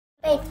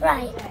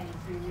Right.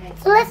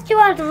 So let's do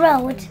on the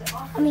road.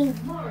 You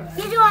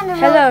do on the road.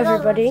 Hello,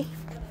 everybody.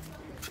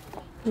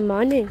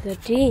 My name's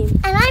Adeem.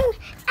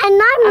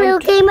 And I'm Real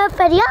Gamer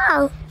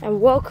Video.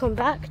 And welcome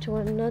back to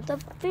another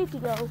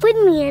video. With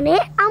me in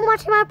it, I'm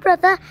watching my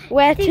brother.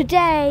 Where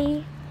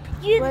today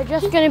we're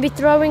just going to be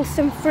throwing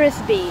some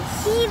frisbees.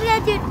 He's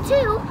going to do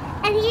two,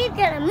 and he's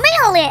going to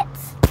mail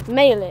it.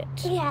 Mail it.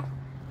 Yeah.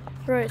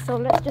 Right, so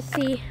let's just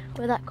see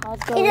where that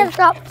card's going. He just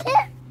dropped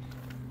it.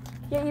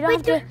 Yeah, you don't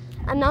have to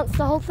announce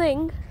the whole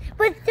thing.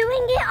 We're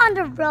doing it on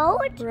the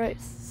road. Right,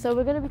 so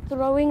we're going to be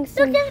throwing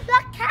some... Look, there's a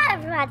black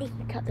cat already.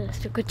 Cut this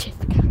to good chase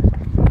the camera.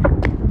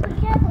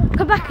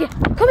 Come back here.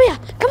 Come here.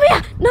 Come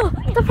here. No,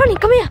 stop running.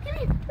 Come here. Come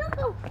here.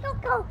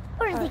 Don't go.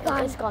 Where is he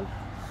gone? He's gone.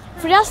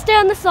 Frida, stay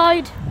on the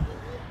side.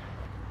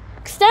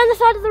 Stay on the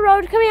side of the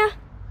road. Come here.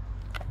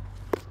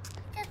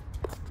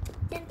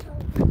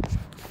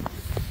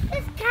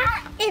 This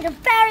cat is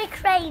very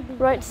crazy.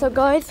 Right, so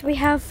guys, we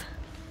have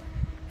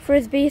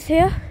frisbees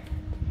here.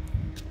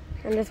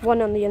 And there's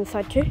one on the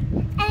inside too.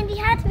 And you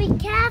have to be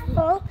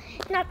careful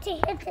not to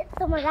hit it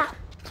somewhere else.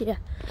 Yeah.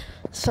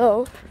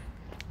 So,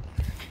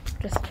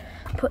 just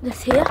put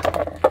this here.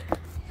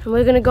 And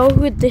we're going to go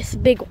with this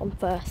big one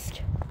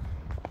first.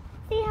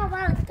 See how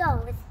well it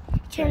goes.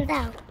 It turns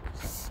out.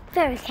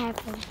 Very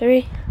careful.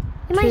 3,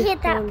 You might 2,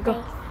 hit that 1, go.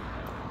 place.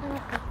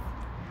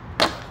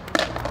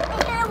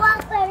 It didn't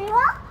work very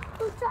well.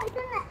 We'll try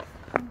the next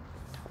one.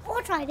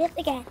 We'll try this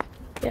again.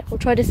 Yeah, we'll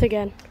try this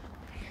again.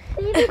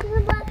 Maybe it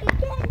doesn't work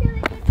again, then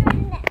we can try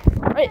the next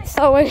one. Right,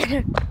 so we're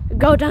going to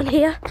go down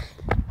here.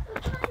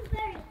 We're trying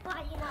very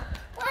far, you know.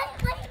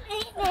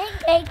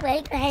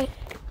 Wait.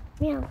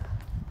 Meow.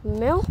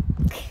 Meal?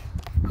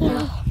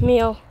 Meow.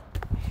 Meal.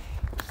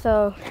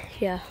 So,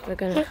 yeah, we're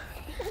going to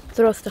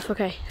throw stuff.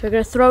 Okay, we're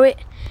going to throw it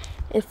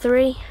in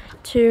 3,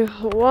 2,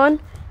 1.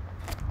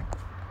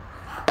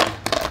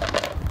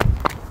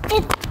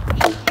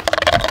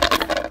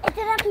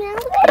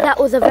 That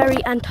was a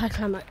very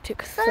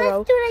anticlimactic So throw.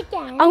 let's do it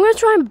again. I'm going to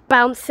try and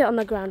bounce it on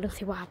the ground and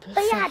see what happens.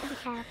 But you have to be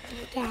careful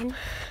again.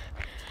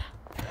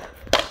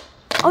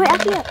 Oh, it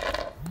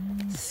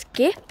actually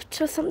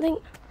skipped or something.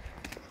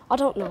 I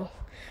don't know.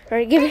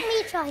 Right, give Let me.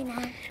 me try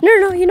now.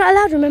 No, you're not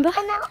allowed, remember?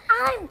 And now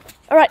I'm.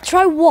 Alright,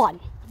 try one.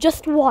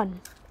 Just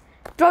one.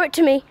 Throw it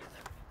to me.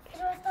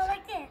 So it's all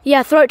like this.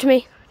 Yeah, throw it to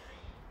me.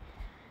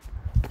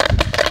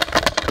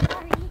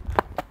 Sorry.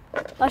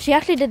 Oh, she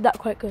actually did that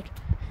quite good.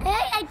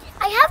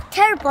 I have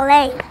terrible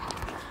aim.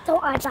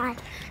 Don't I, bye.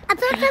 I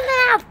thought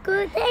I have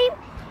good aim.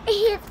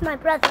 It hits my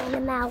brother in the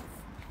mouth.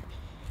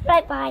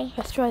 Right, bye.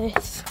 Let's try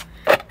this.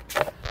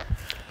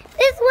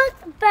 This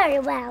works very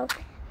well.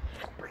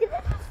 Because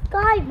this is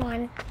sky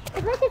one.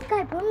 It's like a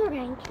sky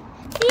boomerang.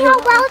 See how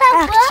well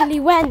that Actually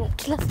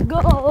went. Let's go.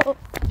 works?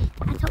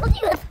 I told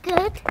you it's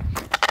good.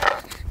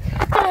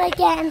 Do it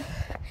again.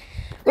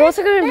 We're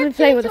also going to be Let's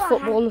playing do with the it.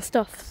 football and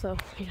stuff, so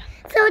yeah.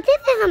 So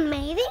this is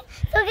amazing.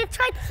 So let's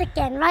try this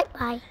again. Right,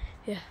 bye.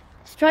 Yeah.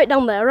 Straight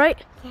down there, right?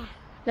 Yeah.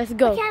 Let's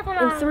go. Be careful In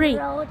on the 3,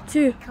 road.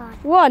 2,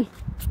 God. 1.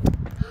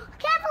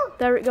 Careful.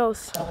 There it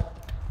goes.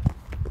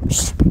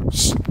 Shh,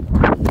 shh.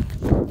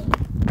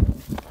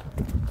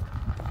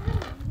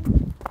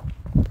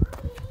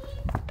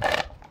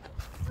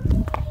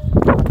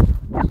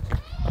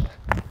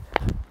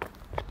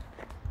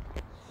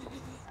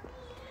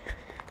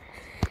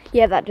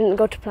 Yeah, that didn't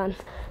go to plan.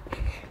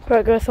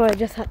 Right, so I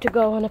just had to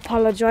go and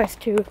apologise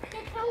to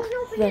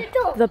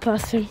the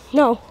person.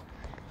 No.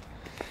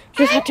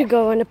 Just had to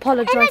go and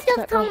apologise And I to just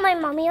that told guy. my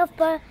mommy of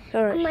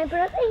Alright. my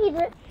brother. He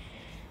did.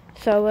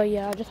 So,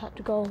 yeah, I just had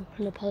to go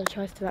and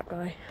apologise to that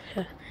guy.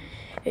 Yeah.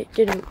 It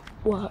didn't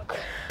work.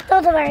 That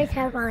was a very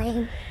terrible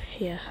aim.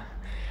 Yeah.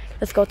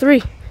 Let's go.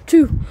 3,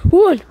 2,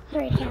 1.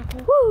 Very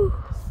careful. Woo!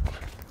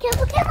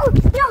 Careful.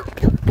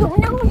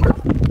 No.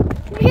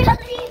 Really?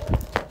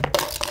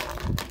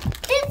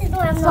 This is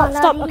why I'm not allowed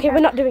Stop. either. Okay, we're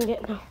not doing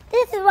it now.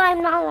 This is why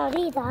I'm not allowed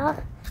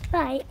either.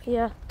 Right.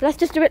 Yeah. Let's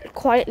just do it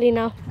quietly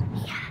now.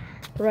 Yeah.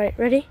 Right,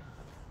 ready?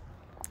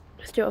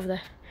 Let's do it over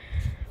there.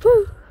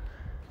 Woo!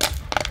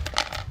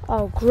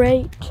 Oh,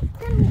 great.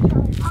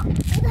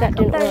 That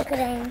didn't Very work. good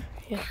aim.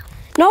 Yeah.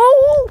 No!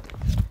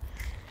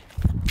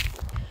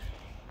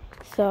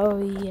 So,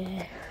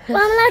 yeah. Well,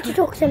 I'm allowed to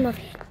talk some of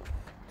it.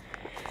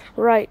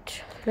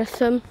 Right. Let's,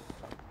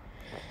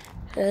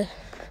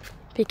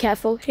 be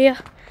careful here.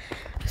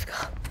 Let's go.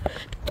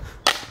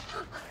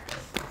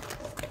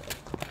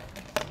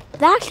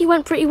 That actually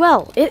went pretty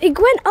well. It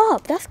went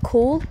up. That's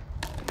cool.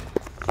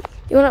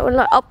 You want to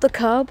like up the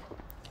curb?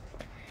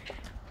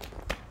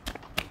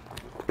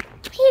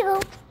 Here you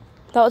go.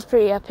 That was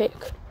pretty epic.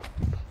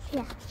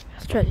 Yeah.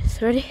 Let's try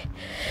this. Ready?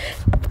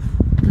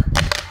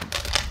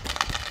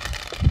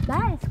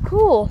 That is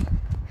cool.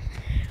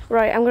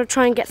 Right, I'm going to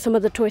try and get some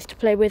of the toys to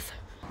play with.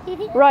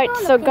 Right,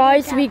 so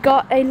guys, we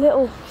got a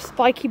little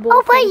spiky ball.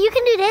 Oh, wait, thing, you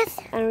can do this.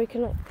 and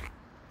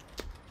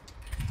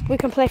we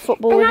can play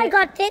football And with I it.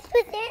 got this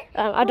with it.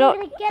 I don't.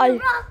 I'm gonna get a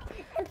rock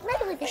and play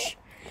with it.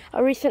 I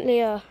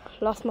recently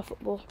lost my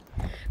football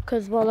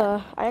because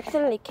I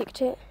accidentally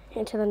kicked it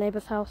into the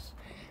neighbour's house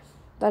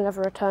They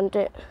never returned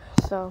it,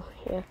 so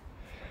yeah.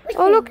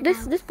 Oh look,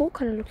 this ball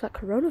kind of looks like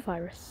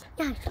coronavirus.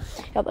 Yeah.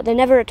 Yeah, but they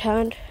never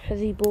returned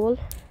the ball.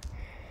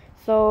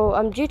 So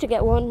I'm due to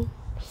get one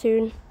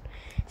soon.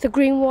 It's a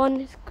green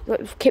one, it's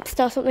with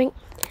Kipster or something.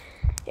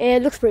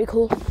 It looks pretty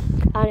cool,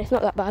 and it's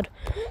not that bad.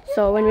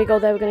 So when we go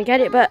there, we're gonna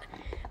get it. But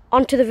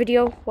onto the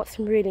video, what's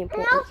really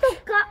important. I also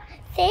got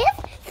this,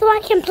 so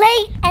I can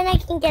play and I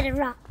can get a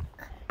rock.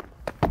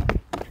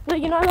 No,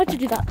 you're not allowed to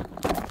do that.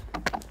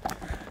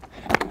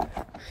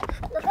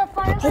 Look how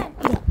far I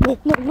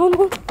went.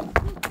 No.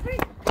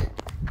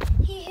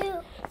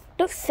 Ew.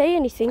 Don't say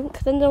anything,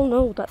 because then they'll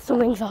know that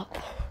something's up.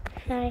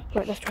 Sorry.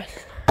 Right, let's try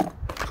this.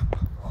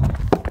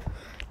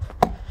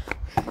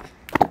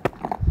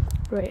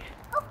 Right.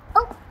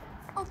 Oh.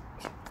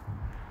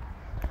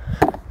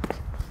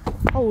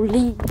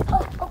 Holy.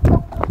 Oh.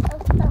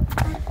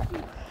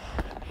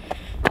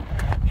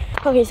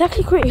 Okay, it's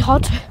actually pretty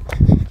hard to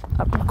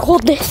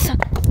record this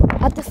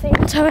at the same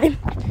time.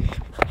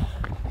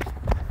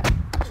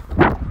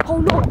 Oh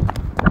no.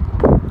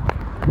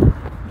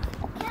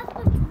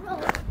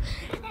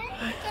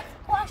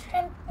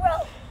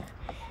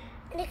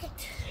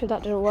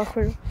 That didn't work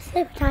very well.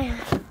 Slip tire.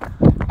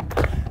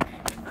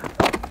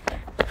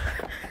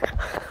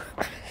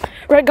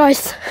 Right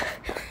guys,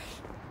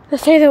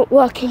 let's say they're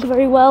working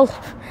very well.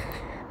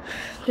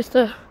 Just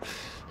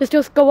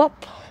go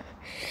up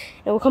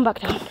and we'll come back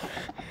down.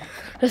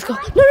 Let's go.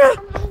 No!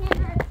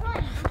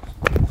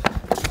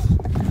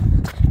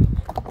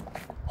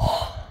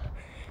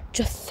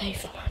 Just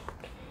saved, man.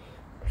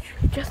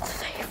 Just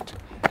saved.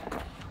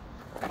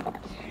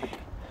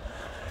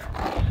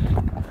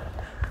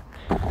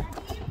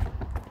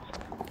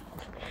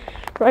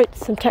 Right,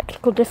 some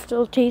technical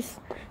difficulties.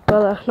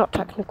 Well, not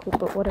technical,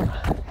 but whatever.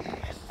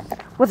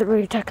 Wasn't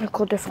really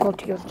technical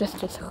difficulty, it was just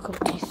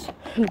difficulties.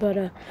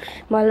 But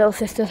my little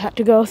sisters had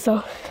to go,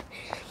 so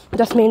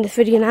that's me in this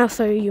video now,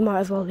 so you might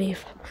as well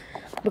leave.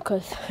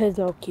 Because there's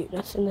no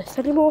cuteness in this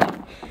anymore.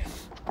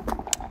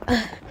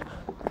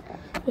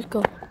 Let's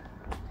go.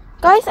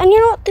 Guys, and you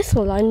know what this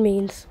whole line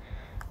means?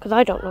 Because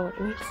I don't know what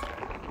it means.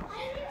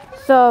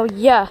 So,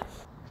 yeah.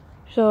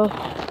 So,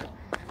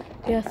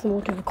 yeah, some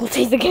more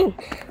difficulties again.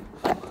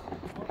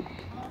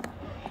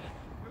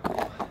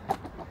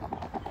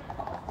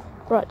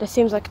 Right, there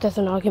seems like there's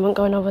an argument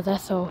going over there,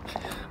 so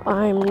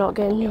I'm not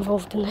getting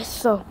involved in this,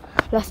 so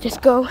let's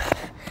just go.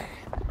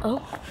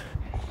 Oh.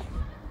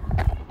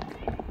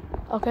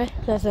 Okay,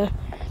 there's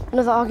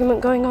another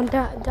argument going on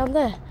down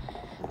there.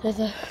 There's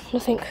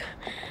nothing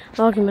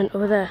argument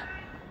over there.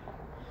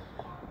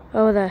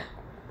 Over there.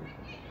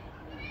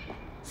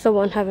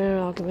 Someone having an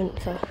argument,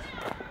 so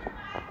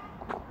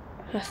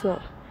that's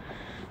not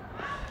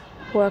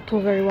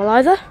working very well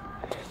either.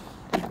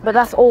 But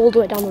that's all the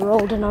way down the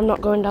road and I'm not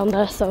going down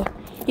there, so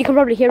you can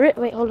probably hear it.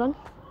 Wait, hold on.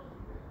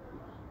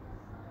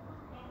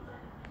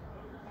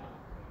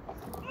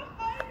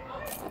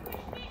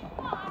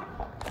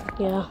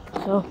 Yeah,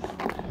 so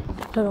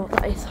don't know what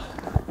that is.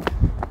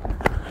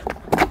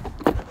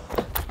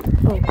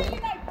 Oh god.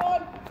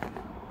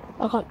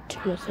 I can't do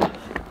anything.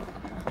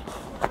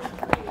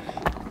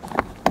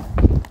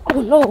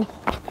 Oh no!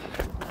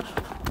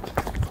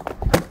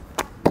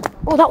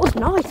 Oh, that was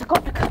nice. I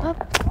got the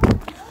curb.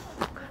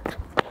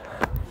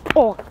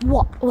 Oh,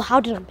 what? Oh, how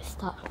did I miss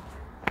that?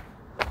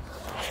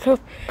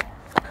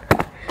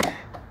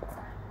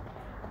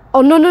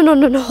 Oh,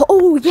 no.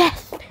 Oh,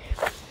 yes.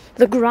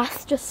 The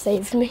grass just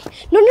saved me.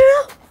 No.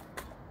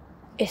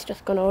 It's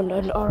just gone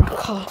under our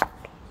car.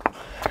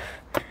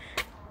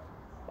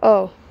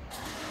 Oh.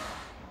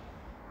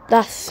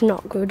 That's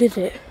not good, is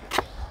it?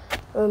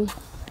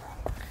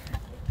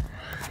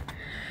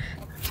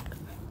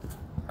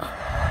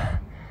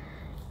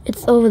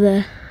 It's over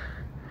there.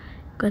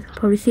 You guys can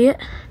probably see it.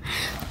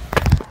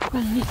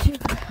 I need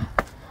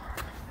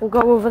to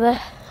go over there.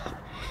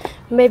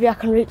 Maybe I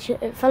can reach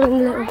it. It fell in a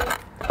little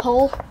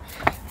hole.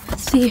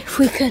 Let's see if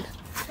we can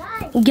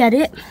get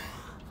it.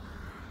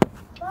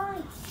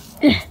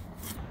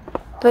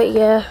 But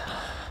yeah,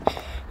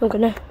 I'm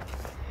gonna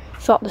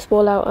sort this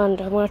ball out and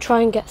I'm gonna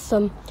try and get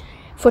some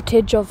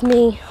footage of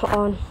me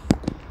on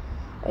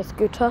a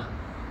scooter.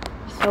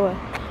 So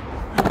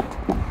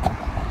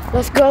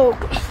let's go.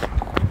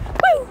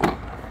 Woo!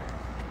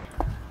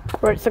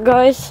 Right, so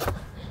guys,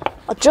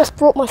 I just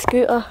brought my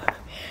scooter,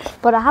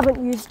 but I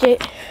haven't used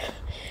it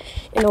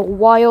in a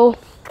while.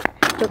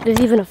 Look,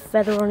 there's even a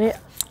feather on it.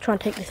 Try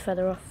and take this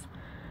feather off.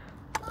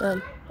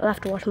 I'll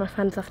have to wash my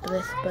hands after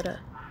this, but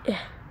yeah.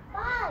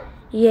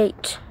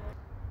 Yeet.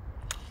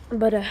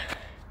 But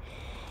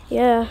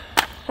yeah,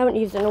 haven't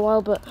used it in a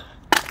while, but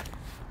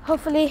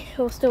hopefully it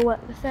will still work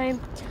the same.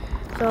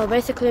 So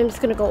basically I'm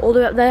just gonna go all the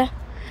way up there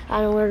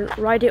and I'm gonna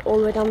ride it all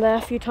the way down there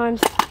a few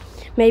times.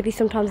 Maybe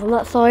sometimes on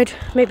that side,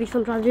 maybe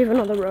sometimes even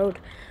on the road.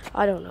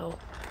 I don't know.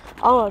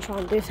 I want to try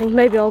and do things.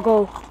 Maybe I'll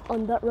go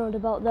on that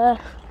roundabout there.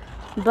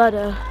 But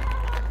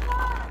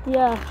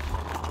yeah.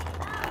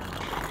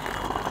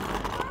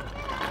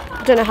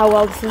 I don't know how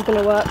well this is going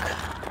to work.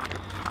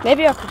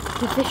 Maybe I could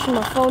position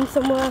my phone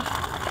somewhere.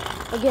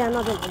 Again,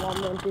 I don't know what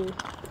I'm going to do.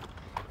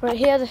 Right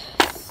here, the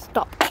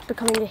stopped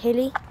becoming a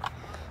hilly.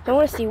 I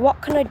want to see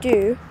what can I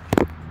do.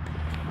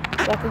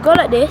 So I could go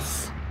like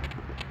this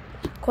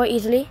quite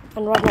easily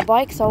and ride my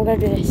bike. So I'm going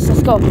to do this.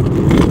 Let's go.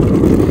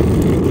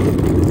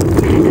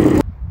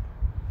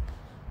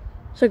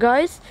 So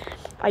guys,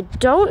 I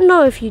don't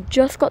know if you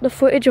just got the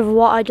footage of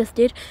what I just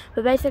did,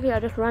 but basically I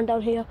just ran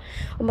down here.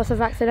 I must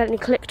have accidentally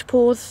clicked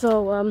pause,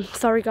 so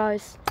sorry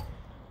guys.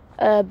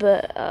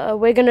 But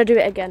we're gonna do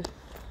it again.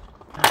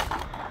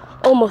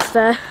 Almost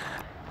there.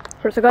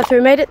 So guys, so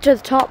we made it to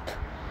the top.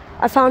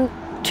 I found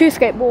 2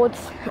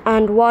 skateboards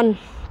and 1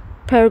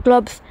 pair of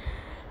gloves,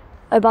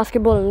 a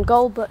basketball and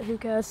goal, but who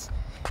cares.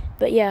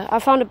 But yeah, I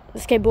found a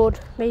skateboard.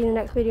 Maybe in the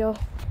next video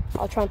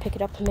I'll try and pick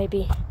it up and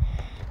maybe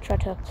try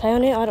to play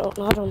on it. I don't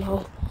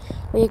know.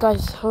 But yeah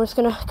guys, I'm just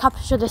gonna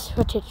capture this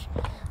footage.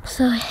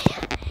 So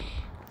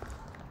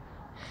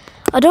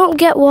I don't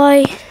get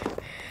why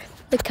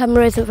the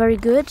camera isn't very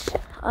good.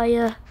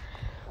 I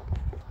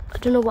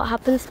don't know what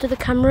happens to the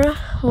camera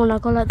when I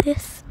go like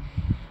this.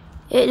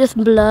 It just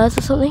blurs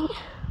or something.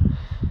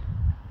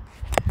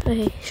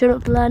 Okay,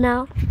 shouldn't blur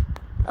now.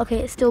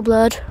 Okay, it's still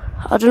blurred.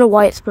 I don't know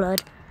why it's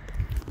blurred.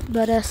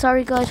 But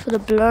sorry guys for the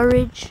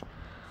blurrage.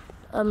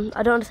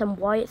 I don't understand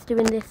why it's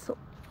doing this.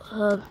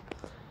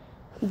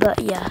 But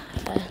yeah,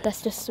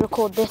 let's just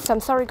record this. I'm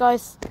sorry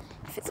guys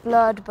if it's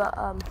blurred, but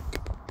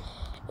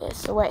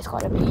it's the way it's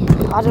gotta be.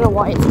 I don't know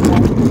why it's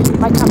blurred.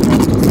 My camera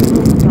is just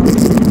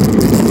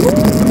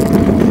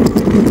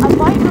I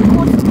might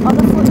record some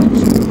other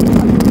footage on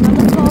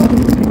another phone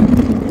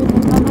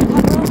with another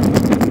camera.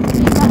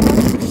 See that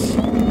one?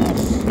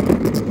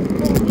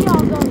 But we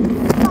are going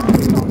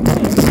fast on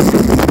this.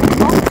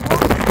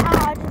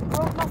 I just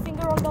broke my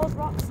finger on those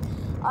rocks.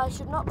 I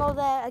should not go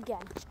there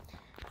again.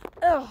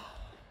 Ugh.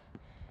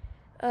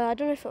 I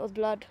don't know if it was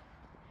blood.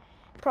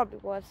 Probably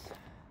was.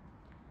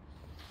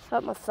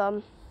 Hurt my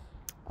thumb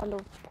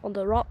on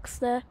the rocks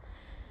there,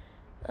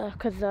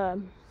 because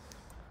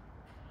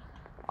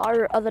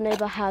our other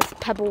neighbour has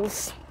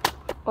pebbles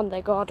on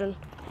their garden.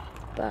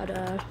 But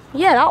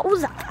yeah, that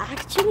was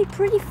actually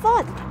pretty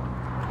fun.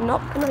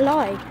 Not gonna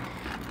lie.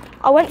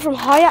 I went from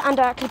higher and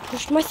I actually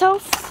pushed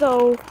myself.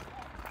 So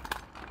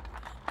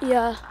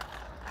yeah,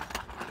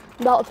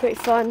 that was pretty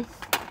fun.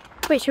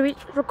 Wait, should we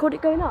record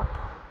it going up?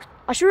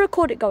 I should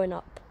record it going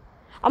up.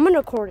 I'm going to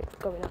record it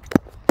going up.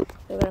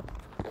 We're going to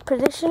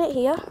position it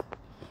here,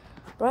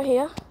 right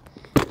here.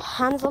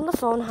 Hands on the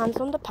phone, hands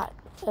on the pad,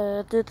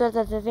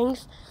 the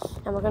things,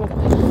 and we're going to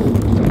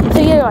go. So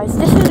yeah guys,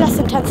 this is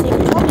lesson 10, so you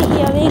can probably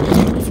hear me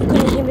if you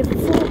couldn't hear me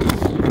before.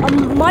 I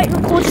might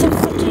record some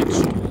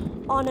footage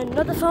on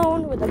another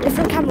phone with a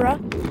different camera,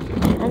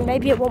 and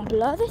maybe it won't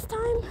blur this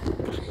time.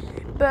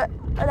 But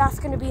that's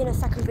going to be in a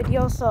second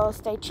video, so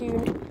stay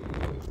tuned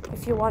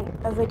if you want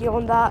a video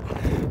on that,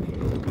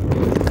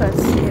 because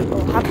it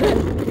will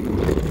happen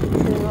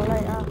sooner or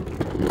later.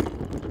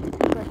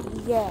 But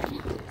yeah,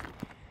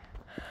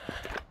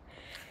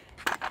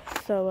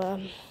 so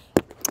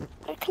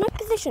can I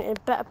position it in a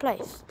better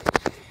place,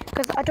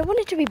 because I don't want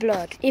it to be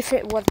blurred if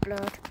it was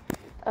blurred.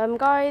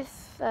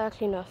 Guys,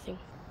 actually nothing.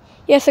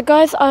 Yeah, so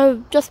guys,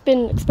 I've just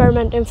been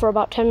experimenting for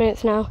about 10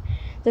 minutes now.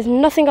 There's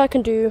nothing I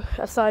can do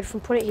aside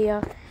from put it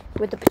here,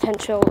 with the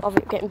potential of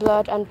it getting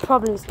blurred, and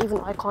problems even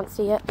I can't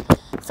see it,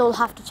 so I'll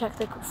have to check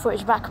the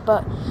footage back.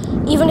 But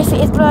even if it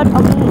is blurred,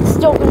 I'm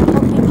still going to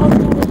be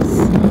posting this.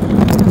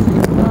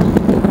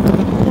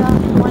 Yeah,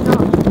 why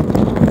not?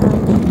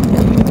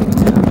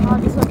 I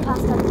just went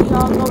past that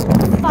DR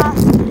going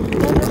fast.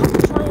 Maybe I have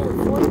to try and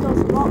avoid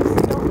those rocks.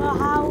 Don't know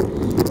how.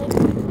 Maybe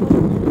we can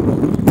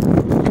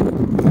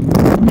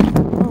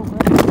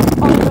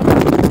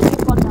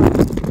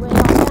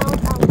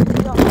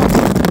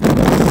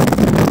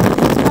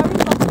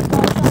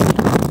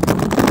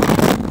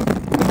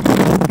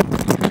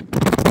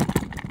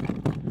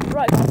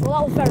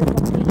well, very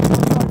bumpy.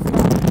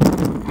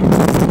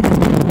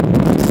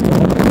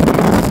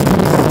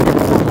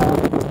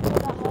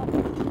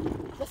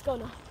 Let's go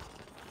now.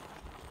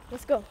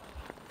 Let's go.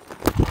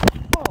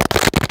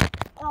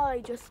 Oh, I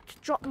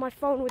just dropped my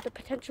phone with the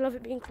potential of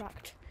it being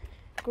cracked.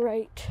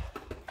 Great.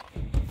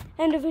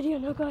 End of video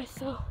now guys,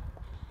 so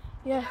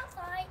yeah.